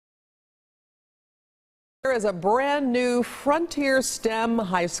There is a brand new Frontier STEM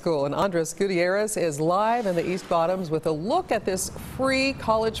high school, and Andres Gutierrez is live in the East Bottoms with a look at this free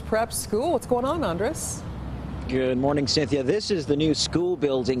college prep school. What's going on, Andres? Good morning, Cynthia. This is the new school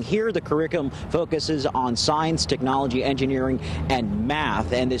building. Here, the curriculum focuses on science, technology, engineering, and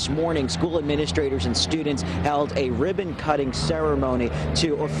math. And this morning, school administrators and students held a ribbon-cutting ceremony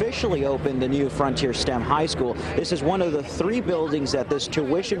to officially open the new Frontier STEM High School. This is one of the 3 buildings that this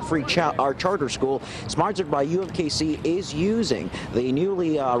tuition-free charter school, sponsored by UMKC, is using. The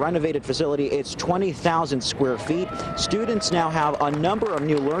newly renovated facility, it's 20,000 square feet. Students now have a number of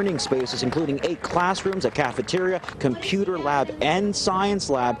new learning spaces, including 8 classrooms, a cafeteria, computer lab, and science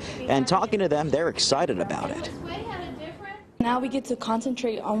lab. And talking to them, they're excited about it. Now we get to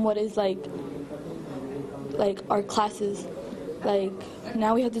concentrate on what is like our classes. Like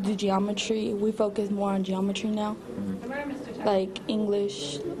now we have to do geometry. We focus more on geometry now. Like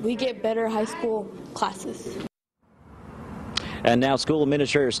English. We get better high school classes. And now school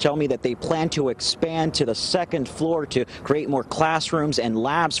administrators tell me that they plan to expand to the 2nd floor to create more classrooms and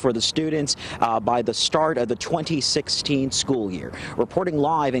labs for the students by the start of the 2016 school year. Reporting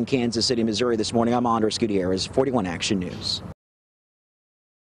live in Kansas City, Missouri this morning, I'm Andres Gutierrez, 41 Action News.